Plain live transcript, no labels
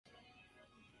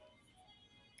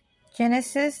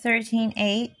Genesis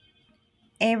 13:8.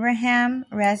 Abraham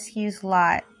rescues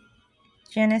Lot.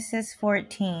 Genesis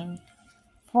 14.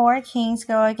 4 kings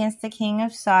go against the king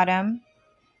of Sodom.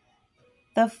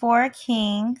 The 4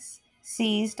 kings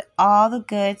seized all the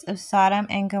goods of Sodom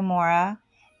and Gomorrah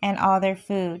and all their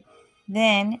food.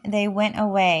 Then they went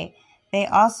away. They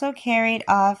also carried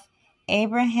off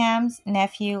Abraham's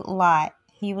nephew Lot.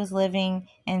 He was living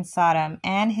in Sodom,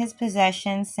 and his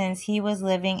possessions, since he was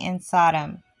living in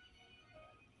Sodom.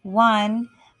 One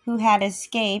who had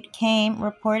escaped came,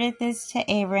 reported this to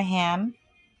Abraham,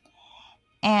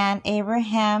 and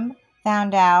Abraham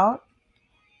found out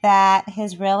that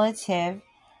his relative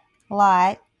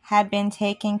Lot had been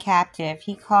taken captive.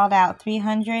 He called out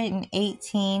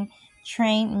 318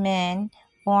 trained men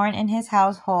born in his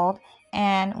household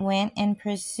and went in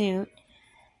pursuit.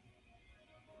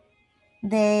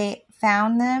 They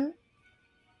found them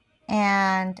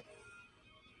and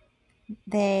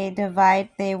they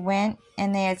went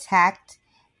and they attacked,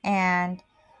 and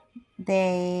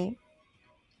they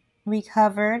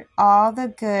recovered all the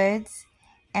goods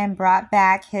and brought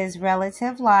back his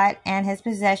relative Lot and his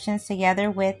possessions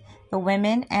together with the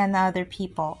women and the other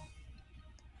people.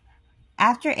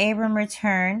 After Abram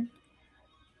returned,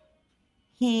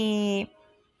 the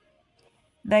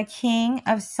king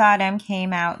of Sodom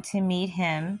came out to meet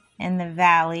him in the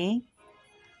valley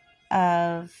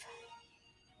of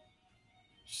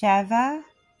Sheva.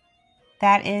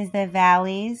 That is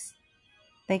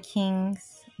the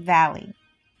king's valley.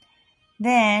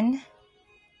 Then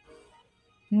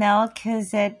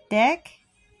Melchizedek,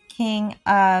 king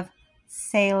of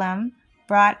Salem,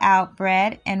 brought out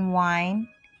bread and wine.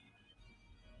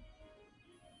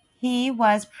 He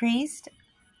was priest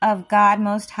of God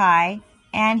Most High,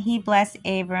 and he blessed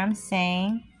Abram,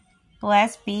 saying,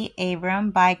 "Blessed be Abram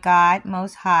by God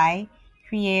Most High,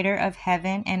 creator of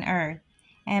heaven and earth,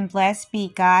 and blessed be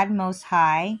God Most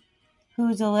High,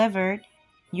 who delivered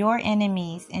your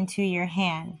enemies into your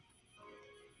hand."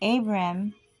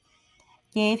 Abram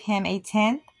gave him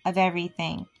 1/10 of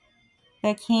everything.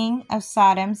 The king of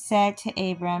Sodom said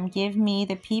to Abram, "Give me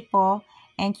the people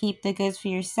and keep the goods for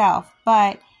yourself."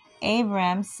 But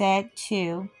Abram said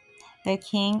to the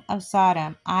king of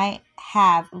Sodom, "I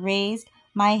have raised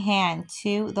my hand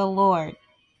to the Lord,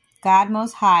 God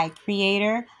Most High,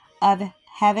 creator of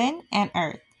heaven and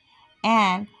earth,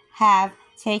 and have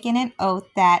taken an oath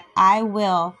that I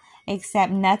will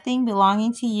accept nothing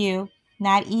belonging to you,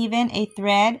 not even a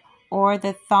thread or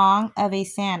the thong of a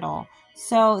sandal,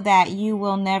 so that you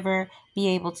will never be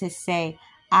able to say,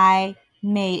 'I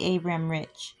made Abram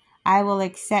rich.' I will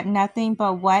accept nothing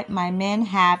but what my men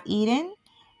have eaten,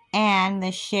 and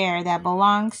the share that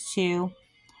belongs to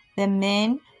the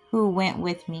men who went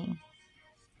with me."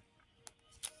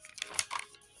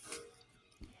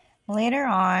 Later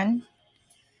on,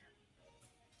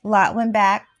 Lot went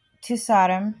back to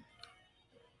Sodom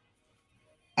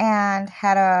and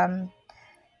had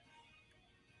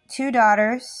 2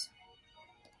 daughters.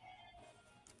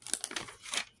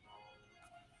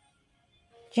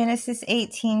 Genesis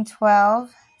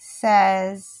 18:12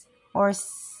 says, or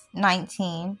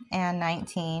 19 and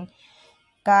 19,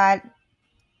 God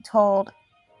told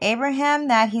Abraham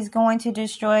that he's going to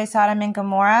destroy Sodom and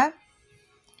Gomorrah.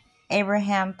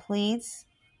 Abraham pleads,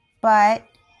 but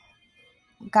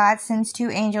God sends 2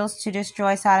 angels to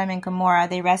destroy Sodom and Gomorrah.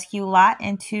 They rescue Lot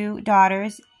and 2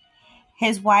 daughters.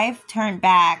 His wife turned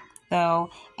back, though,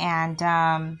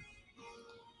 and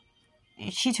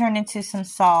she turned into some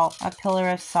salt, a pillar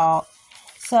of salt.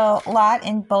 So Lot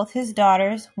and both his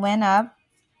daughters went up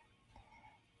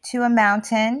to a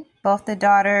mountain. Both the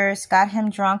daughters got him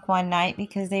drunk one night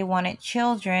because they wanted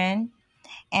children,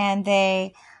 and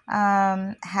they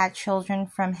had children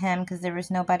from him because there was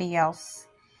nobody else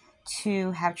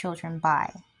to have children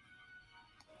by.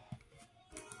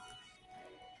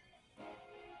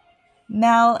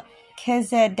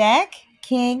 Melchizedek,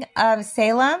 king of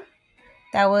Salem,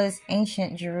 that was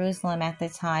ancient Jerusalem at the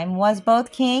time, was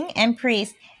both king and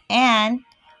priest, and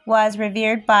was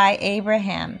revered by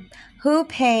Abraham, who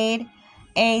paid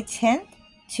 1/10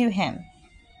 to him.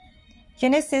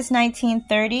 Genesis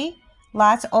 19:30,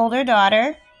 Lot's older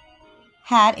daughter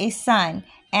had a son,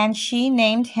 and she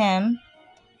named him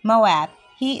Moab.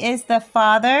 He is the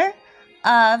father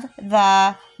of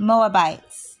the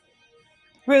Moabites.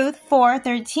 Ruth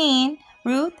 4:13,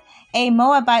 Ruth, a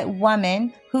Moabite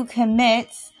woman who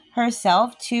commits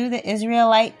herself to the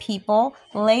Israelite people,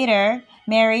 later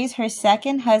marries her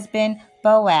second husband,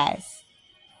 Boaz.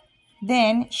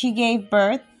 Then she gave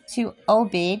birth to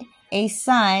Obed, a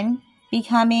son,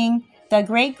 becoming the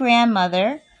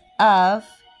great-grandmother of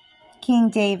King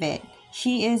David.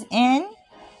 She is in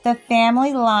the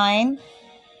family line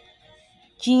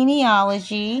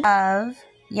genealogy of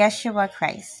Yeshua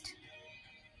Christ.